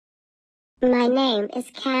My name is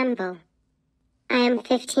Campbell. I am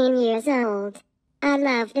 15 years old. I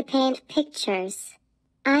love to paint pictures.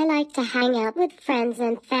 I like to hang out with friends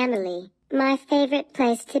and family. My favorite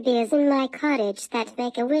place to be is in my cottage that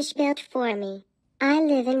Make-A-Wish built for me. I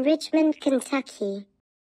live in Richmond, Kentucky.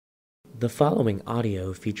 The following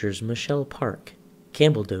audio features Michelle Park,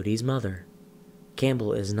 Campbell Doty's mother.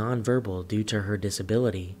 Campbell is nonverbal due to her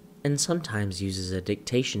disability and sometimes uses a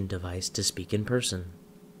dictation device to speak in person.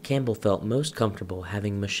 Campbell felt most comfortable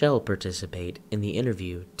having Michelle participate in the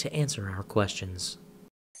interview to answer our questions.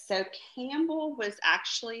 So Campbell was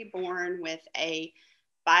actually born with a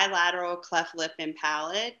bilateral cleft lip and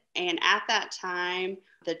palate. And at that time,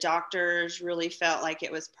 the doctors really felt like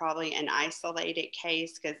it was probably an isolated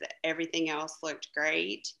case because everything else looked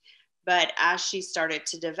great. But as she started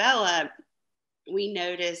to develop, we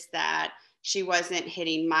noticed that she wasn't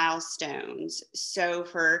hitting milestones. So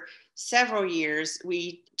for several years,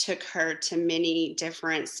 we took her to many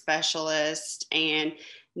different specialists and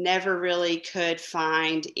never really could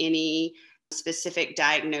find any specific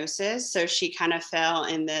diagnosis. So she kind of fell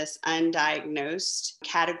in this undiagnosed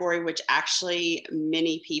category, which actually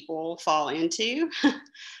many people fall into.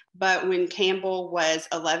 But when Campbell was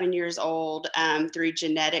 11 years old, through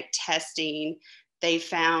genetic testing, they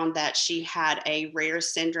found that she had a rare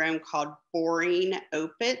syndrome called Bohring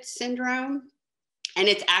Opitz syndrome. And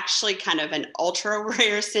it's actually kind of an ultra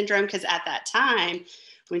rare syndrome because at that time,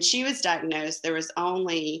 when she was diagnosed, there was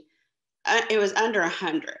only, it was under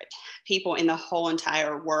 100 people in the whole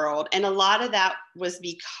entire world. And a lot of that was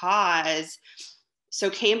because, so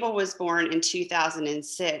Campbell was born in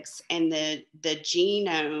 2006, and the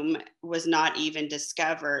genome was not even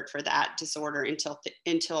discovered for that disorder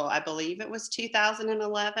until I believe it was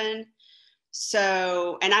 2011.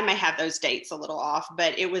 So, and I may have those dates a little off,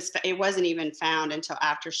 but it wasn't even found until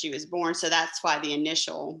after she was born. So that's why the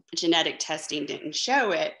initial genetic testing didn't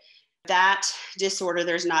show it. That disorder,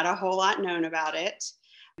 there's not a whole lot known about it,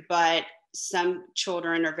 but some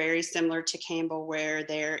children are very similar to Campbell where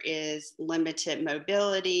there is limited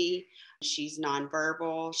mobility. She's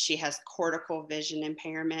nonverbal. She has cortical vision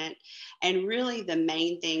impairment. And really the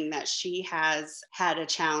main thing that she has had a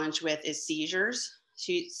challenge with is seizure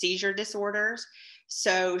disorders.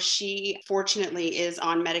 So she fortunately is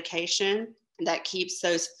on medication that keeps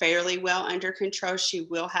those fairly well under control. She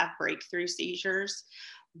will have breakthrough seizures.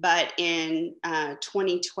 But in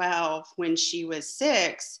 2012, when she was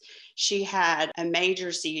 6, she had a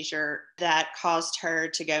major seizure that caused her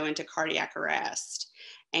to go into cardiac arrest.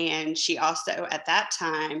 And she also, at that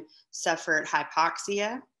time, suffered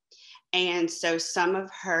hypoxia. And so some of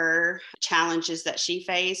her challenges that she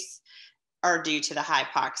faced are due to the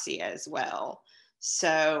hypoxia as well.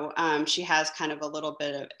 So she has kind of a little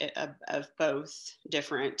bit of both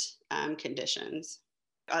different conditions.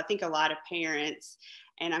 I think a lot of parents,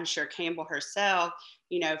 and I'm sure Campbell herself,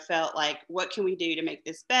 felt like, what can we do to make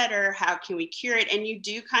this better? How can we cure it? And you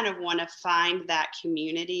do kind of want to find that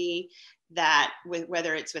community that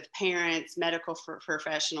whether it's with parents, medical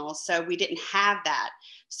professionals. So we didn't have that.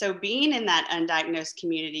 So being in that undiagnosed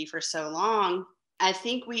community for so long, I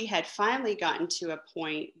think we had finally gotten to a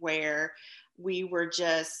point where we were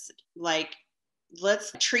just like,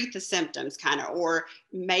 let's treat the symptoms kind of, or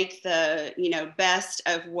make the, best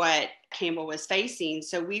of what Campbell was facing.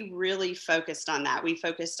 So we really focused on that. We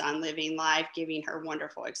focused on living life, giving her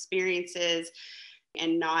wonderful experiences,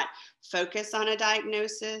 and not focus on a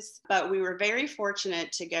diagnosis. But we were very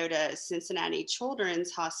fortunate to go to Cincinnati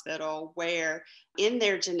Children's Hospital, where in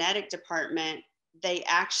their genetic department, they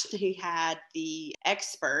actually had the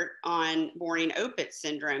expert on Bohring Opitz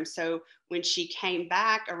syndrome. So when she came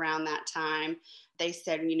back around that time, they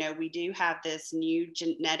said, we do have this new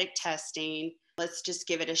genetic testing. Let's just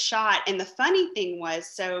give it a shot. And the funny thing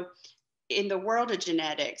was, so in the world of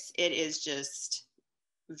genetics, it is just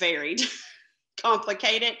varied.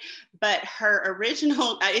 Complicated, but her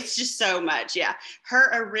original, it's just so much. Yeah. Her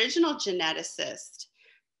original geneticist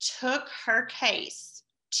took her case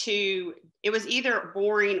to, it was either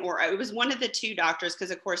Bohring or it was one of the two doctors,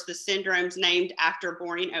 because of course the syndrome's named after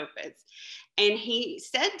Bohring Opitz. And he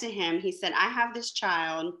said to him, he said, I have this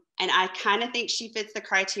child and I kind of think she fits the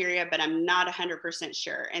criteria, but I'm not 100%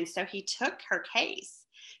 sure. And so he took her case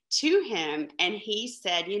to him and he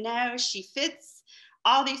said, she fits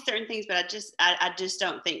all these certain things, but I just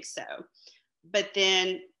don't think so. But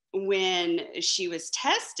then when she was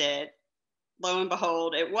tested, lo and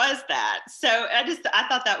behold, it was that. So I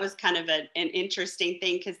thought that was kind of an interesting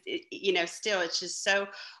thing because, still it's just so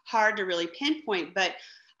hard to really pinpoint. But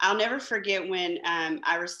I'll never forget when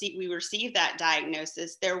we received that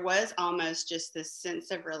diagnosis, there was almost just this sense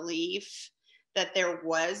of relief that there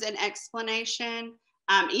was an explanation.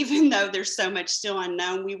 Even though there's so much still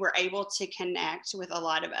unknown, we were able to connect with a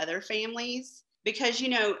lot of other families. Because,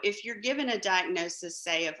 if you're given a diagnosis,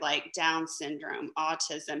 say, of like Down syndrome,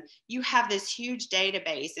 autism, you have this huge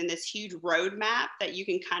database and this huge roadmap that you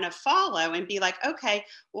can kind of follow and be like, okay,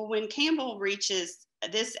 well, when Campbell reaches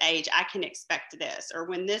this age, I can expect this, or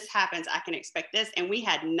when this happens, I can expect this. And we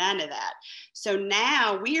had none of that. So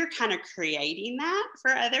now we are kind of creating that for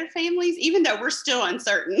other families, even though we're still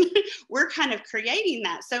uncertain. We're kind of creating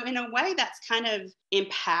that. So in a way, that's kind of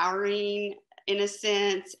empowering in a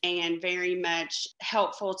sense, and very much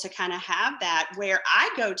helpful to kind of have that. Where I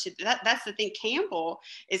go to that's the thing, Campbell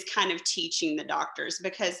is kind of teaching the doctors,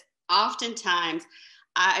 because oftentimes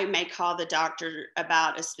I may call the doctor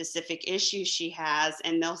about a specific issue she has,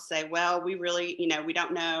 and they'll say, well, we really, we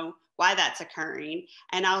don't know why that's occurring.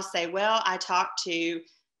 And I'll say, well, I talked to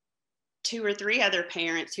 2 or 3 other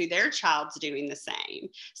parents who their child's doing the same.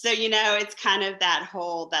 So, it's kind of that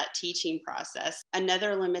teaching process.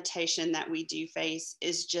 Another limitation that we do face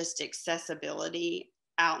is just accessibility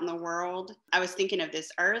out in the world. I was thinking of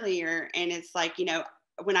this earlier, and it's like,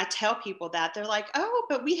 when I tell people that, they're like, oh,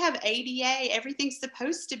 but we have ADA, everything's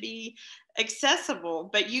supposed to be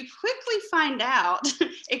accessible. But you quickly find out,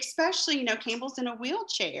 especially, Campbell's in a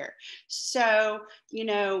wheelchair. So,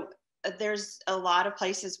 there's a lot of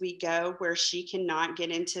places we go where she cannot get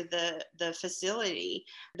into the facility.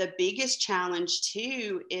 The biggest challenge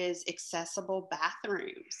too is accessible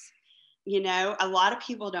bathrooms. A lot of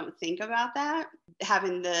people don't think about that,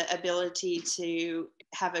 having the ability to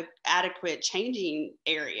have an adequate changing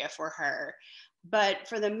area for her. But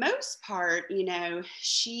for the most part,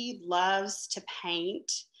 she loves to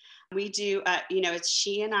paint. We do, it's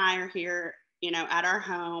she and I are here, at our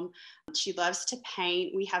home. She loves to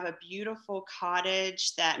paint. We have a beautiful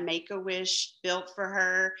cottage that Make-A-Wish built for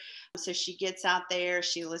her. So she gets out there,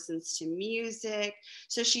 she listens to music.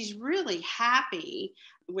 So she's really happy,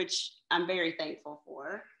 which I'm very thankful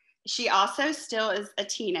for. She also still is a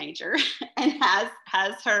teenager and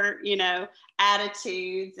has her,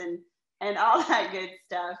 attitudes and all that good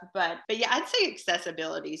stuff. But yeah, I'd say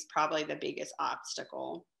accessibility is probably the biggest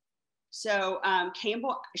obstacle. So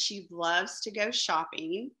Campbell, she loves to go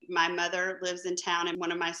shopping. My mother lives in town and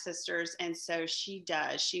one of my sisters, and so she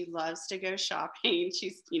does. She loves to go shopping.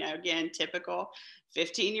 She's, again, typical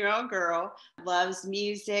 15-year-old girl, loves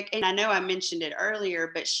music. And I know I mentioned it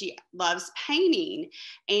earlier, but she loves painting.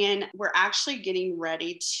 And we're actually getting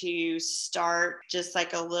ready to start just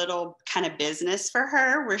like a little kind of business for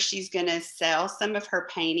her where she's going to sell some of her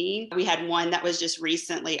painting. We had one that was just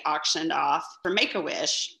recently auctioned off for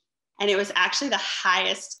Make-A-Wish. And it was actually the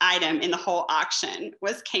highest item in the whole auction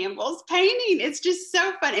was Campbell's painting. It's just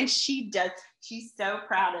so fun. And she's so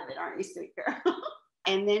proud of it, aren't you, sweet girl?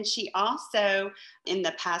 And then she also, in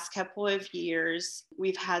the past couple of years,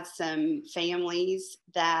 we've had some families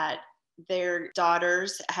that their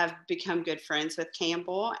daughters have become good friends with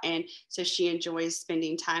Campbell. And so she enjoys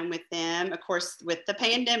spending time with them. Of course, with the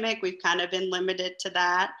pandemic, we've kind of been limited to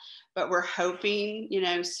that, but we're hoping,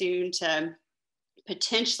 soon to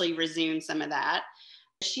potentially resume some of that.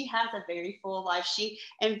 She has a very full life.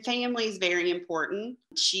 And family is very important.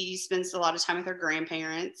 She spends a lot of time with her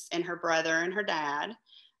grandparents and her brother and her dad,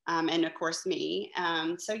 and of course me.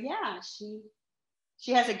 So yeah,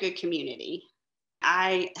 she has a good community.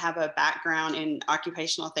 I have a background in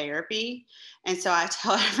occupational therapy, and so I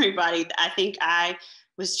tell everybody I think I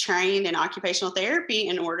was trained in occupational therapy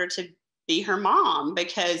in order to be her mom,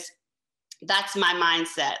 because that's my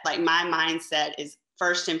mindset. Like, my mindset is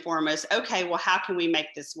first and foremost, okay, well, how can we make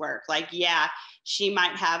this work? Like, yeah, she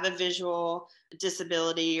might have a visual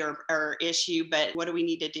disability or issue, but what do we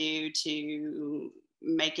need to do to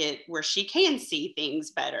make it where she can see things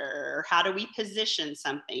better? Or how do we position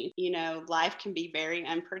something? Life can be very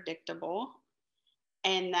unpredictable,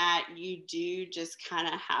 and that you do just kind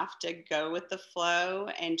of have to go with the flow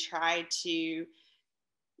and try to,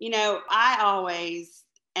 I always,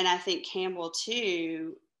 and I think Campbell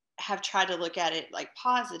too, have tried to look at it like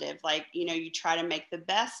positive, like, you try to make the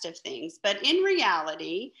best of things. But in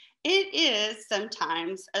reality, it is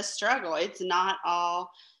sometimes a struggle. It's not all,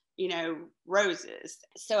 roses.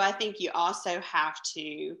 So I think you also have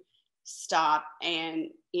to stop and,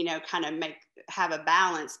 kind of have a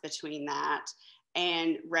balance between that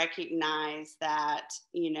and recognize that,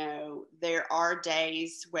 there are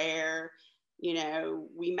days where,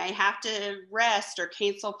 we may have to rest or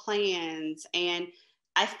cancel plans. And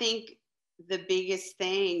I think the biggest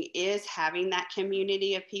thing is having that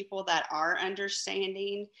community of people that are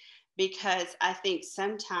understanding, because I think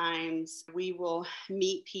sometimes we will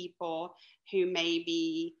meet people who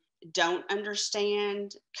maybe don't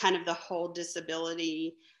understand kind of the whole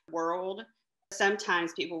disability world.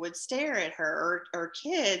 Sometimes people would stare at her, or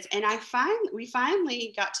kids. And we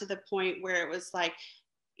finally got to the point where it was like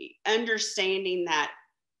understanding that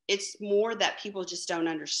it's more that people just don't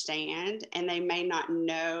understand and they may not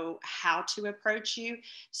know how to approach you.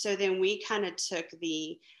 So then we kind of took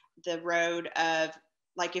the road of,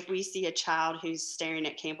 like, if we see a child who's staring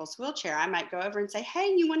at Campbell's wheelchair, I might go over and say,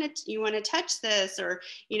 hey, you want to touch this? Or,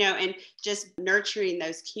 and just nurturing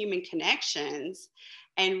those human connections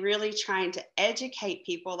and really trying to educate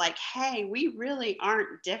people like, hey, we really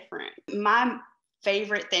aren't different. My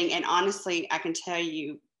favorite thing, and honestly, I can tell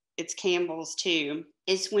you it's Campbell's too,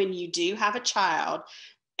 is when you do have a child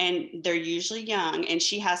and they're usually young and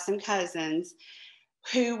she has some cousins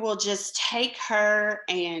who will just take her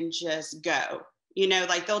and just go.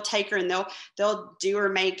 Like they'll take her and they'll do her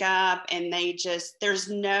makeup, and there's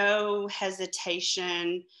no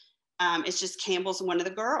hesitation. It's just Campbell's one of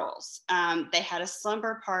the girls. They had a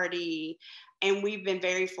slumber party, and we've been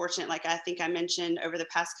very fortunate, like I think I mentioned, over the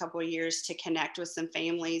past couple of years, to connect with some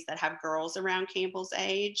families that have girls around Campbell's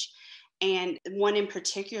age. And one in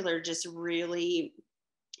particular just really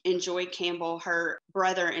enjoyed Campbell. Her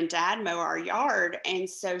brother and dad mow our yard, and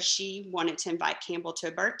so she wanted to invite Campbell to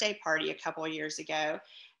a birthday party a couple of years ago.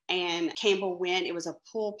 And Campbell went. It was a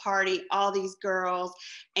pool party, all these girls,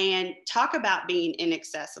 and talk about being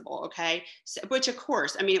inaccessible, okay? So, which of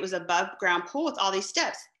course, I mean, it was above ground pool with all these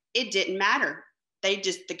steps. It didn't matter.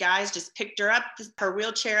 The guys just picked her up, her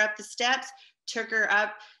wheelchair up the steps, took her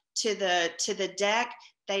up to the deck.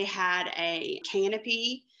 They had a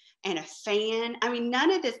canopy and a fan. I mean,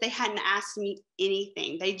 none of this, they hadn't asked me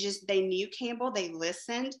anything. They knew Campbell, they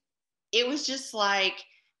listened. It was just like,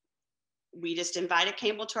 we just invited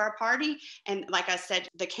Campbell to our party. And like I said,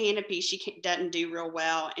 the canopy, she doesn't do real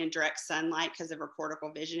well in direct sunlight because of her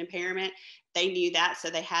cortical vision impairment. They knew that, so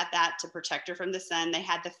they had that to protect her from the sun. They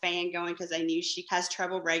had the fan going because they knew she has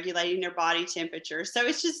trouble regulating her body temperature. So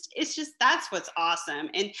it's just that's what's awesome.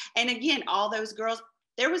 And again, all those girls,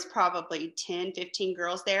 there was probably 10, 15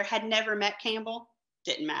 girls there, had never met Campbell.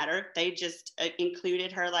 Didn't matter. They just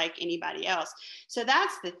included her like anybody else. So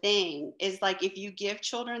that's the thing, is like, if you give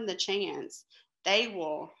children the chance,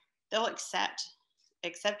 they'll accept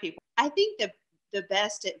people. I think the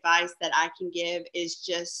best advice that I can give is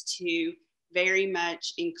just to very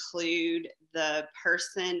much include the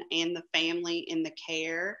person and the family in the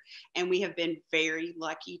care. And we have been very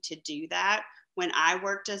lucky to do that. When I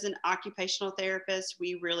worked as an occupational therapist,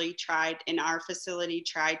 we really tried in our facility,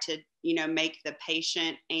 to, make the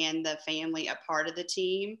patient and the family a part of the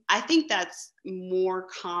team. I think that's more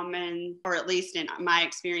common, or at least in my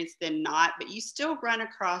experience, than not, but you still run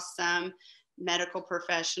across some medical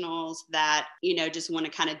professionals that, just want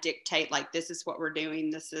to kind of dictate, like, this is what we're doing.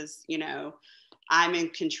 This is, I'm in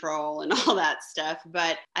control and all that stuff.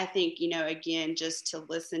 But I think, again, just to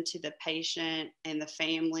listen to the patient and the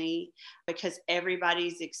family, because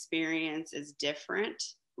everybody's experience is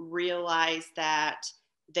different. Realize that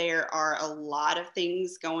there are a lot of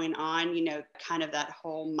things going on, kind of that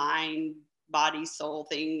whole mind, body, soul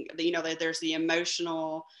thing, there's the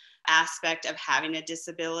emotional aspect of having a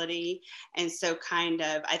disability. And so kind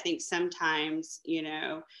of, I think sometimes,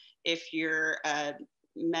 if you're a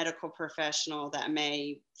medical professional that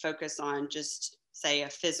may focus on just, say, a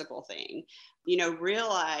physical thing,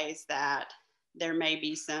 realize that there may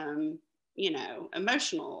be some,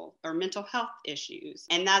 emotional or mental health issues.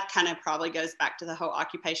 And that kind of probably goes back to the whole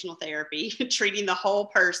occupational therapy, treating the whole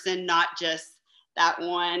person, not just that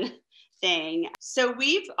one thing. So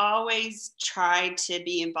we've always tried to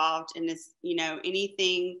be involved in this,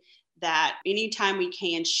 anytime we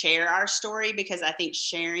can, share our story, because I think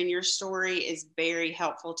sharing your story is very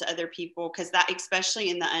helpful to other people, because that, especially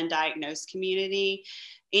in the undiagnosed community,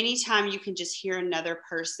 anytime you can just hear another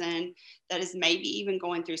person that is maybe even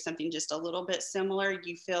going through something just a little bit similar,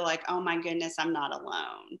 you feel like, oh my goodness, I'm not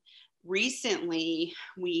alone. Recently,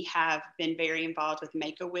 we have been very involved with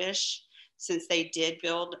Make-A-Wish, since they did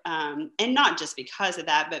build, and not just because of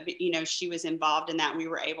that, but she was involved in that. We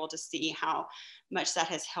were able to see how much that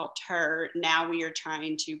has helped her. Now we are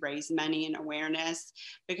trying to raise money and awareness,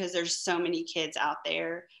 because there's so many kids out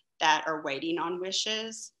there that are waiting on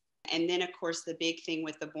wishes. And then, of course, the big thing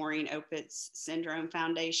with the Bohring Opitz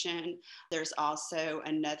Foundation, there's also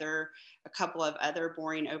a couple of other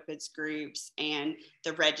Bohring Opitz groups, and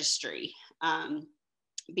the registry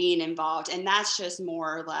being involved. And that's just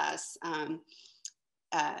more or less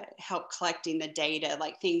help collecting the data,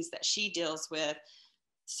 like things that she deals with,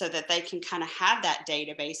 so that they can kind of have that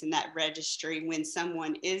database and that registry when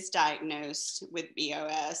someone is diagnosed with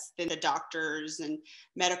BOS, then the doctors and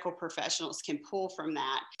medical professionals can pull from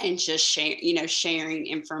that and just sharing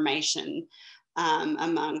information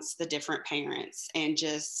amongst the different parents, and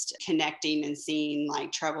just connecting and seeing, like,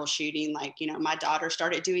 troubleshooting, like, my daughter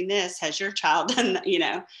started doing this. Has your child done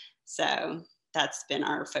that? So that's been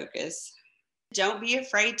our focus. Don't be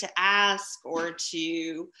afraid to ask, or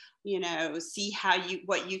to, see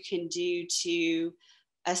what you can do to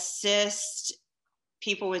assist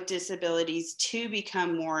people with disabilities to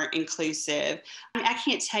become more inclusive. I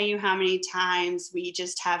can't tell you how many times we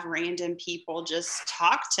just have random people just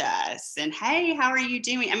talk to us and, hey, how are you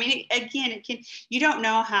doing? I mean, you don't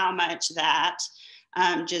know how much that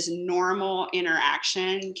just normal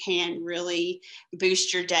interaction can really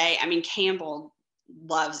boost your day. I mean, Campbell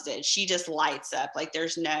loves it. She just lights up. Like,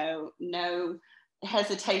 there's no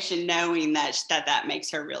hesitation knowing that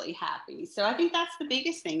makes her really happy. So I think that's the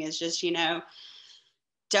biggest thing, is just,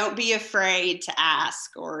 don't be afraid to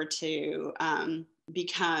ask, or to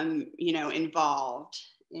become, involved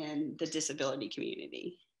in the disability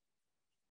community.